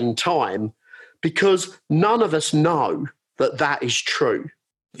will gain time, because none of us know that is true.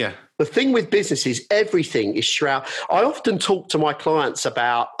 Yeah. The thing with business is everything is shrouded. I often talk to my clients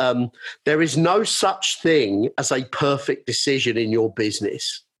about there is no such thing as a perfect decision in your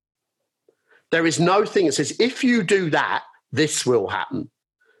business. There is no thing that says, if you do that, this will happen.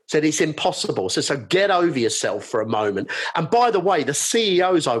 Said it's impossible. So get over yourself for a moment. And by the way, the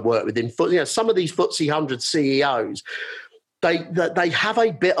CEOs I work with, some of these FTSE 100 CEOs, they have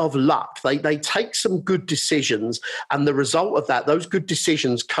a bit of luck. They take some good decisions, and the result of that, those good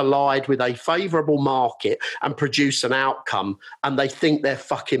decisions collide with a favourable market and produce an outcome, and they think they're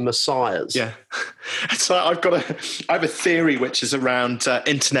fucking messiahs. Yeah. So I have a theory which is around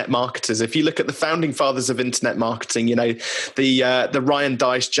internet marketers. If you look at the founding fathers of internet marketing, the Ryan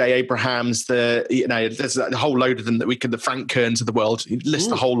Dice, Jay Abrahams, there's a whole load of them the Frank Kerns of the world. You list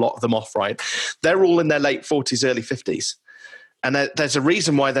a whole lot of them off, right? They're all in their late 40s, early 50s. And there's a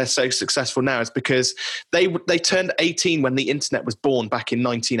reason why they're so successful now. Is because they turned 18 when the internet was born back in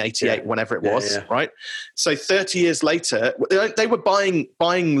 1988, whenever it was, right? So 30 years later, they were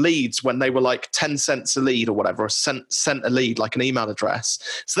buying leads when they were like 10 cents a lead or whatever, or cent a lead, like an email address.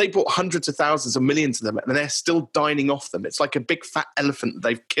 So they bought hundreds of thousands or millions of them, and they're still dining off them. It's like a big fat elephant that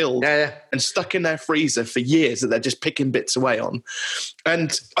they've killed and stuck in their freezer for years that they're just picking bits away on.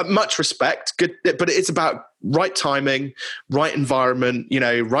 And much respect, good, but it is about right timing, right environment,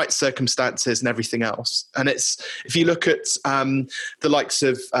 right circumstances and everything else. And it's, if you look at the likes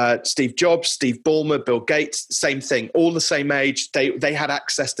of Steve Jobs, Steve Ballmer, Bill Gates, same thing, all the same age. They had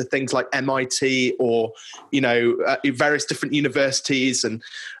access to things like MIT or, various different universities. And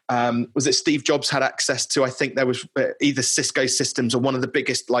was it Steve Jobs had access to, I think there was either Cisco Systems or one of the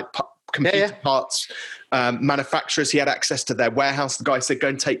biggest computer parts manufacturers. He had access to their warehouse. The guy said, go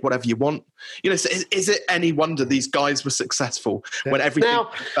and take whatever you want. So is it any wonder these guys were successful when everything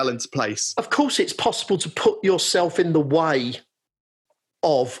fell into place? Of course, it's possible to put yourself in the way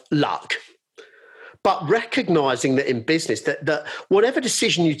of luck. But recognizing that in business, that whatever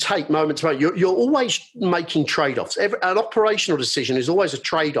decision you take moment to moment, you're always making trade-offs. An operational decision is always a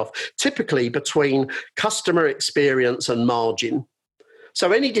trade-off, typically between customer experience and margin.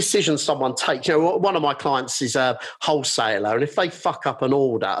 So any decision someone takes, one of my clients is a wholesaler, and if they fuck up an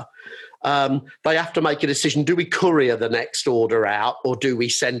order, they have to make a decision. Do we courier the next order out or do we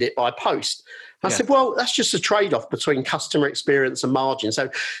send it by post? I said, well, that's just a trade-off between customer experience and margin.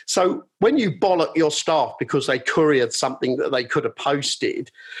 So when you bollock your staff because they couriered something that they could have posted,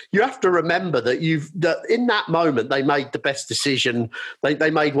 you have to remember that that in that moment they made the best decision.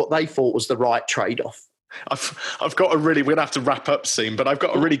 They made what they thought was the right trade-off. I've got we're going to have to wrap up soon, but I've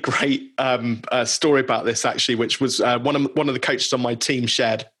got a really great story about this actually, which was one of the coaches on my team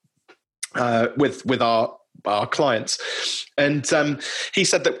shared with our clients. And he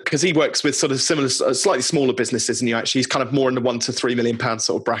said that because he works with sort of similar, slightly smaller businesses, and he's kind of more in the £1 to £3 million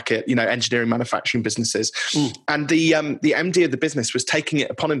sort of bracket, engineering, manufacturing businesses. And the MD of the business was taking it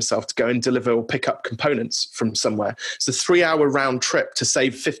upon himself to go and deliver or pick up components from somewhere. It's a 3-hour round trip to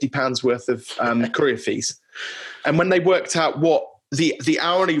save £50 worth of courier fees. And when they worked out what the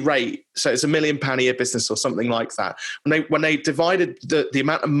hourly rate, so it's £1 million a year business or something like that. When they divided the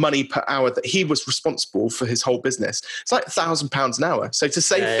amount of money per hour that he was responsible for his whole business, it's like £1,000 an hour. So to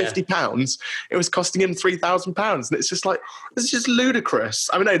save £50, it was costing him £3,000, and it's just like, it's just ludicrous.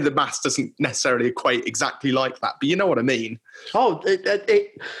 I mean, the maths doesn't necessarily equate exactly like that, but you know what I mean. Oh,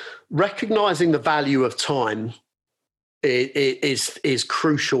 recognizing the value of time is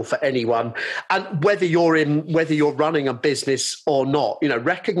crucial for anyone, and whether you're running a business or not,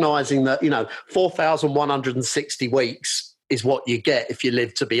 recognizing that 4,160 weeks is what you get if you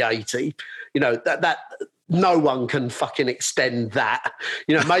live to be 80. That no one can fucking extend that.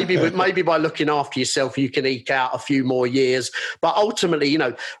 Maybe by looking after yourself you can eke out a few more years, but ultimately,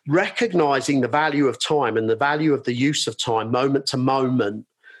 recognizing the value of time and the value of the use of time moment to moment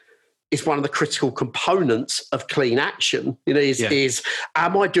is one of the critical components of clean action. Is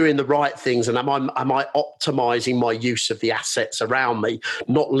am I doing the right things, and am I optimizing my use of the assets around me?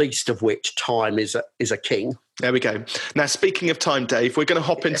 Not least of which time is a king. There we go. Now, speaking of time, Dave, we're going to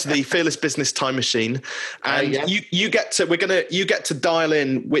hop into the Fearless Business Time Machine, and you get to dial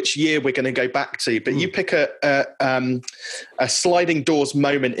in which year we're going to go back to. But you pick a sliding doors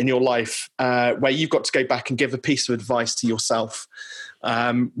moment in your life where you've got to go back and give a piece of advice to yourself.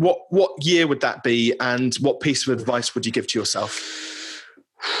 What year would that be, and what piece of advice would you give to yourself?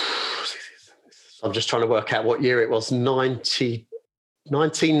 I'm just trying to work out what year it was.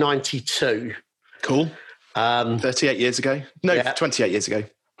 1992. Cool. 38 years ago. No, 28 years ago.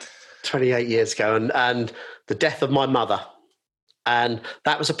 28 years ago, and the death of my mother. And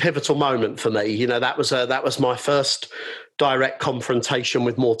that was a pivotal moment for me. That was my first direct confrontation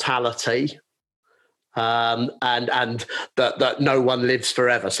with mortality. And that no one lives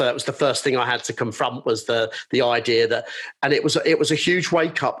forever. So that was the first thing I had to confront, was the idea that, and it was a huge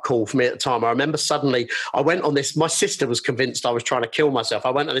wake up call for me at the time. I remember suddenly I went on this. My sister was convinced I was trying to kill myself. I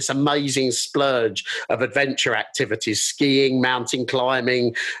went on this amazing splurge of adventure activities: skiing, mountain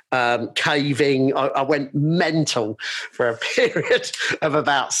climbing, caving. I went mental for a period of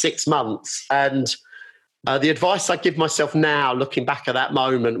about 6 months, and the advice I give myself now, looking back at that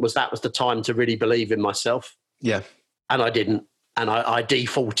moment, was that was the time to really believe in myself. Yeah. And I didn't. And I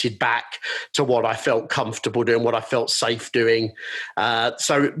defaulted back to what I felt comfortable doing, what I felt safe doing.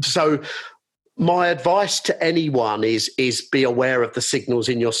 So my advice to anyone is be aware of the signals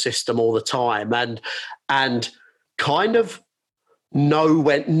in your system all the time, and kind of know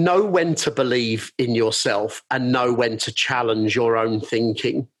when to believe in yourself and know when to challenge your own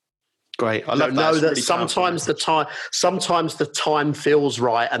thinking. Great. I love that. Know that really sometimes the time feels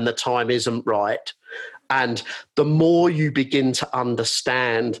right and the time isn't right. And the more you begin to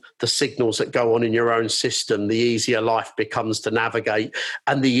understand the signals that go on in your own system, the easier life becomes to navigate,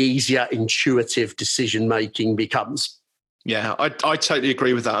 and the easier intuitive decision making becomes. Yeah, I totally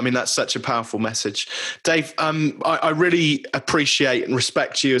agree with that. I mean, that's such a powerful message. Dave, I really appreciate and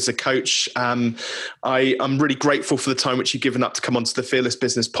respect you as a coach. I'm really grateful for the time which you've given up to come onto the Fearless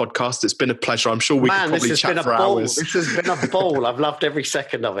Business podcast. It's been a pleasure. I'm sure we could probably chat for hours. This has been a ball. I've loved every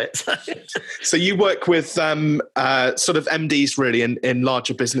second of it. So you work with sort of MDs really in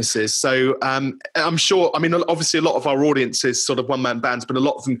larger businesses. So I'm sure, I mean, obviously a lot of our audience is sort of one-man bands, but a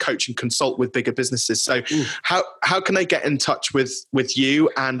lot of them coach and consult with bigger businesses. So how can they get in touch with you,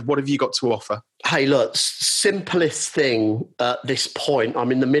 and what have you got to offer? Hey, look, simplest thing at this point,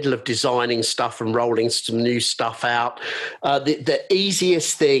 I'm in the middle of designing stuff and rolling some new stuff out. The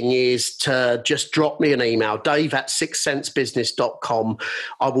easiest thing is to just drop me an email, dave@sixcentsbusiness.com.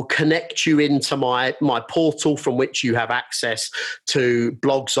 I will connect you into my portal, from which you have access to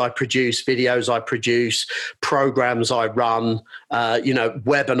blogs I produce, videos I produce, programs I run,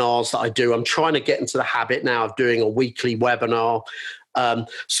 webinars that I do. I'm trying to get into the habit now of doing a weekly webinar.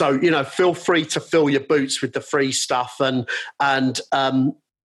 So feel free to fill your boots with the free stuff, and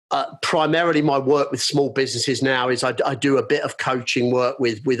primarily my work with small businesses now is I do a bit of coaching work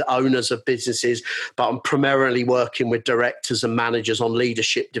with owners of businesses, but I'm primarily working with directors and managers on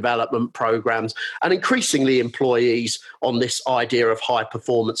leadership development programs and increasingly employees on this idea of high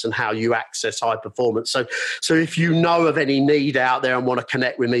performance and how you access high performance. So if you know of any need out there and want to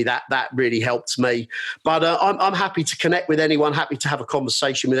connect with me, that really helps me. But I'm happy to connect with anyone, happy to have a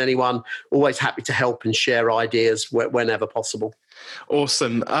conversation with anyone, always happy to help and share ideas whenever possible.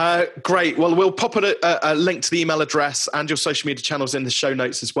 Awesome. Great. Well, we'll pop a link to the email address and your social media channels in the show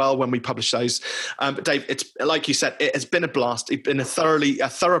notes as well when we publish those. But Dave, it's like you said, it has been a blast. It's been a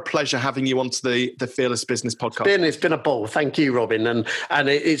thorough pleasure having you onto the Fearless Business podcast. It's been a ball. Thank you, Robin. And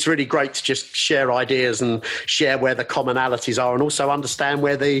it's really great to just share ideas and share where the commonalities are and also understand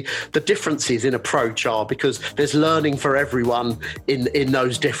where the differences in approach are, because there's learning for everyone in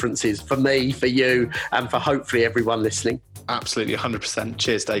those differences, for me, for you, and for hopefully everyone listening. Absolutely, 100%.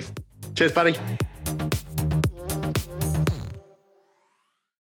 Cheers, Dave. Cheers, buddy.